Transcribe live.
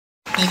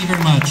Thank you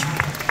very much.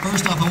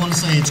 First off, I want to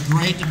say it's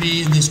great to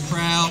be in this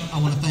crowd. I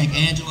want to thank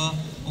Angela,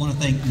 I want to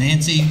thank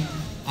Nancy,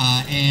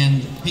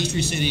 and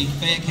Peachtree City,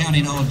 Fayette County,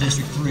 and all of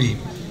District 3.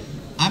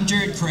 I'm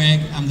Jared Craig.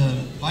 I'm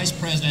the Vice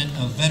President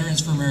of Veterans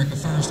for America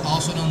First,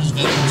 also known as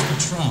Veterans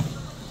for Trump.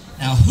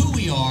 Now, who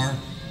we are,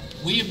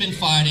 we have been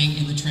fighting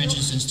in the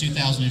trenches since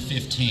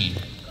 2015,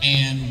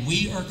 and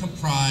we are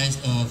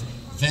comprised of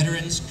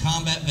veterans,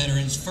 combat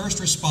veterans, first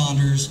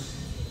responders,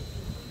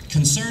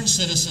 concerned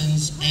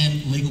citizens,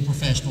 and legal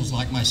professionals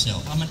like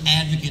myself. I'm an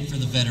advocate for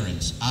the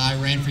veterans. I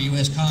ran for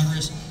U.S.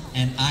 Congress,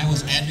 and I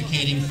was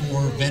advocating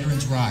for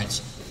veterans'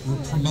 rights.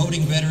 We're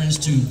promoting veterans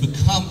to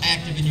become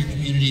active in your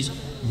communities,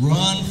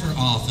 run for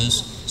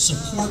office,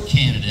 support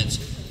candidates.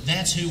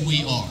 That's who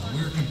we are.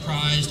 We're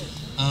comprised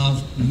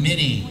of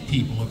many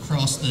people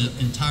across the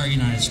entire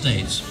United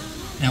States.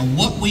 Now,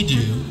 what we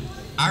do,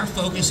 our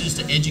focus is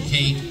to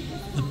educate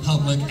the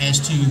public as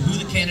to who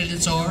the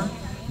candidates are,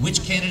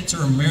 which candidates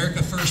are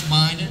America First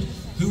minded,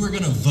 who are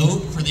going to vote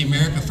for the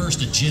America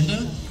First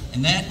agenda,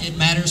 and that it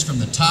matters from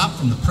the top,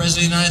 from the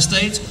President of the United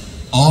States,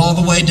 all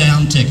the way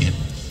down ticket.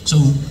 So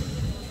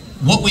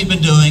what we've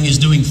been doing is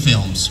doing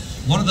films.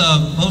 One of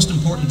the most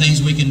important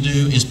things we can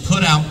do is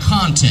put out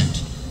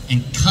content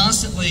and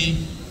constantly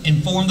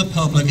inform the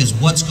public as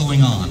what's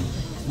going on.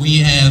 We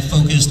have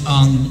focused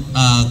on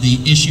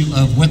the issue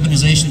of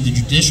weaponization of the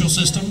judicial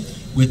system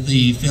with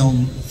the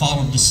film Fall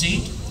of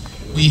Deceit.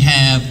 We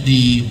have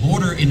the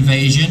Border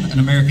Invasion, an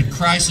American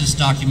Crisis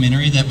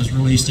documentary that was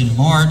released in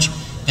March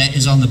that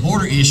is on the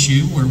border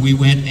issue, where we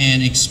went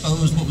and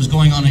exposed what was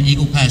going on in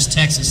Eagle Pass,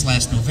 Texas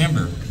last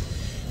November.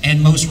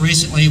 And most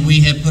recently, we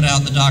have put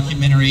out the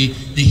documentary,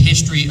 The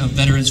History of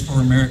Veterans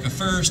for America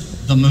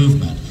First, The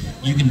Movement.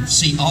 You can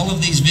see all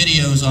of these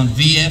videos on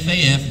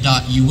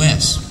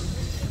VFAF.us.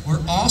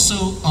 We're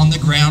also on the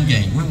ground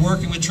game. We're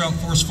working with Trump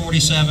Force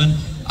 47.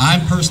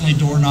 I'm personally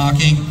door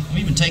knocking. I'm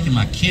even taking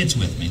my kids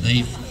with me.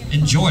 They've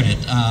enjoyed it.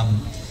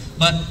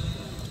 But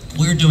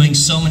we're doing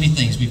so many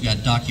things. We've got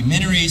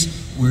documentaries,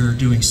 we're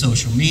doing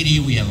social media,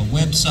 we have a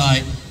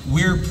website.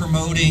 We're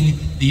promoting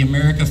the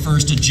America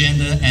First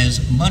agenda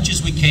as much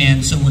as we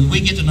can, so when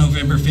we get to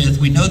November 5th,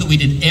 we know that we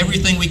did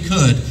everything we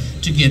could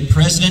to get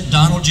President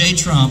Donald J.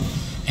 Trump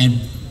and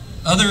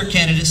other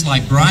candidates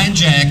like Brian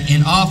Jack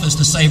in office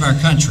to save our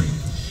country.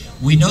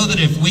 We know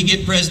that if we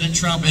get President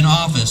Trump in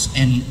office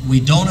and we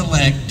don't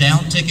elect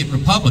down-ticket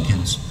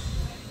Republicans,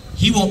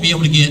 he won't be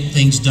able to get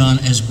things done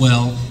as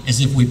well as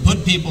if we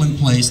put people in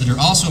place that are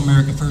also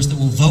America First that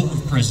will vote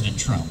with President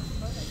Trump.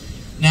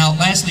 Now,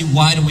 lastly,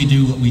 why do we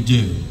do what we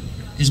do?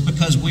 Is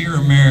because we are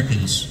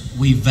Americans.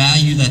 We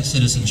value that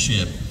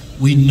citizenship.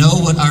 We know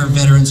what our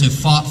veterans have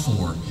fought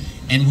for,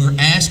 and we're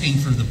asking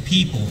for the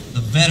people,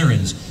 the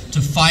veterans,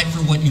 to fight for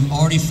what you've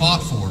already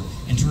fought for,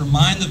 and to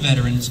remind the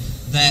veterans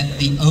that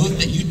the oath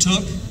that you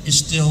took is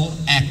still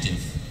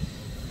active.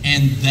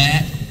 And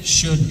that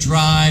should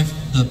drive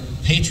the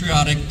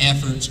patriotic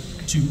efforts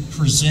to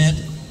present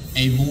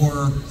a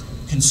more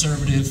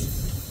conservative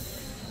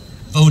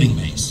voting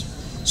base.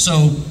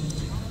 So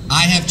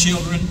I have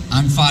children.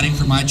 I'm fighting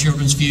for my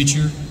children's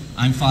future.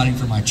 I'm fighting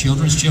for my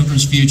children's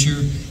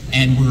future,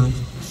 and we're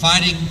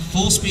fighting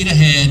full speed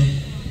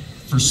ahead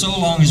for so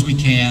long as we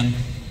can,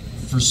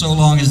 for so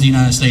long as the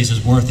United States is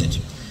worth it.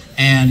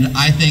 And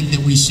I think that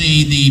we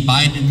see the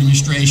Biden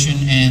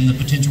administration and the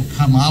potential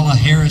Kamala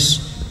Harris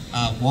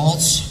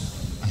waltz,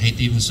 I hate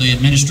to even say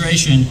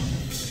administration,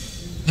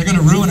 they're going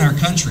to ruin our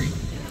country.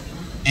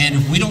 And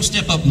if we don't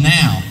step up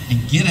now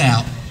and get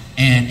out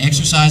and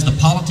exercise the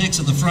politics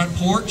of the front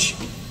porch,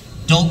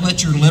 don't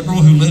let your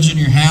liberal who lives in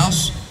your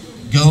house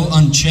go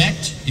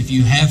unchecked. If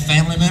you have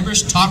family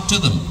members, talk to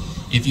them.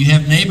 If you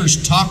have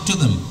neighbors, talk to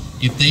them.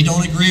 If they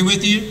don't agree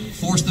with you,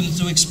 force them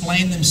to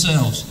explain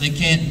themselves. They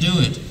can't do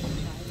it.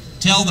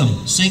 Tell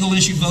them single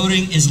issue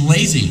voting is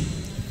lazy.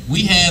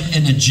 We have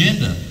an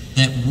agenda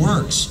that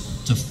works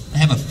to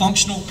have a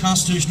functional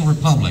constitutional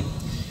republic.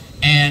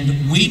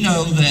 And we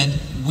know that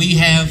we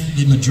have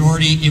the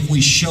majority if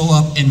we show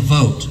up and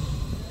vote.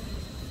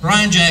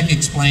 Brian Jack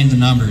explained the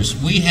numbers.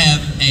 We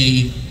have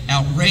an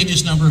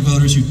outrageous number of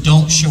voters who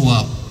don't show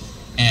up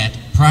at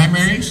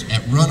primaries,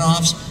 at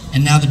runoffs,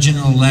 and now the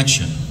general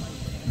election.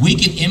 We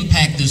can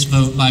impact this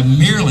vote by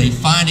merely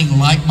finding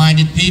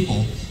like-minded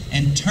people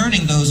and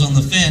turning those on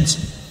the fence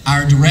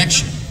our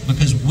direction,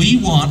 because we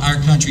want our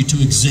country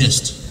to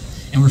exist,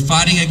 and we're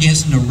fighting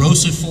against an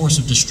erosive force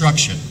of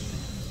destruction.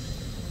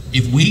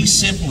 If we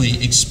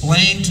simply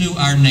explain to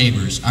our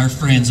neighbors, our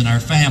friends, and our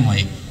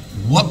family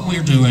what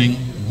we're doing,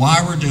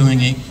 why we're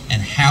doing it,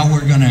 and how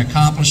we're going to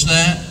accomplish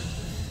that,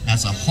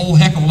 that's a whole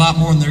heck of a lot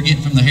more than they're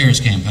getting from the Harris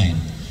campaign.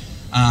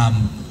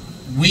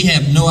 We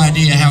have no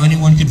idea how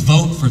anyone could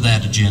vote for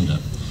that agenda.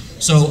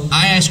 So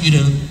I ask you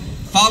to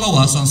follow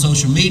us on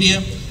social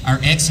media. Our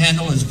X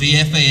handle is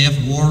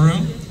VFAF War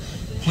Room.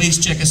 Please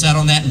check us out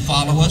on that and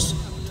follow us.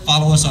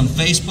 Follow us on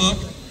Facebook.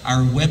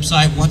 Our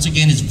website, once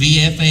again, is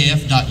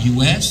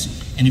VFAF.us.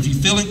 And if you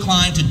feel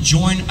inclined to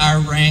join our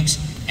ranks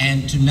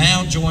and to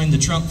now join the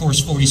Trump Force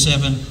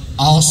 47,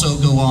 also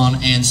go on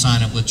and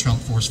sign up with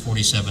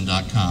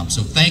TrumpForce47.com.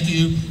 So thank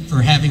you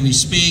for having me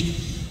speak.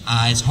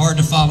 It's hard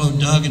to follow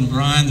Doug and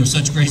Brian. They're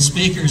such great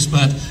speakers,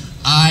 but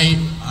I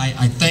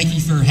thank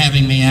you for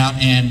having me out,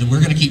 and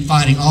we're going to keep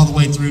fighting all the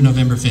way through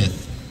November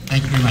 5th.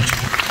 Thank you very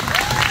much.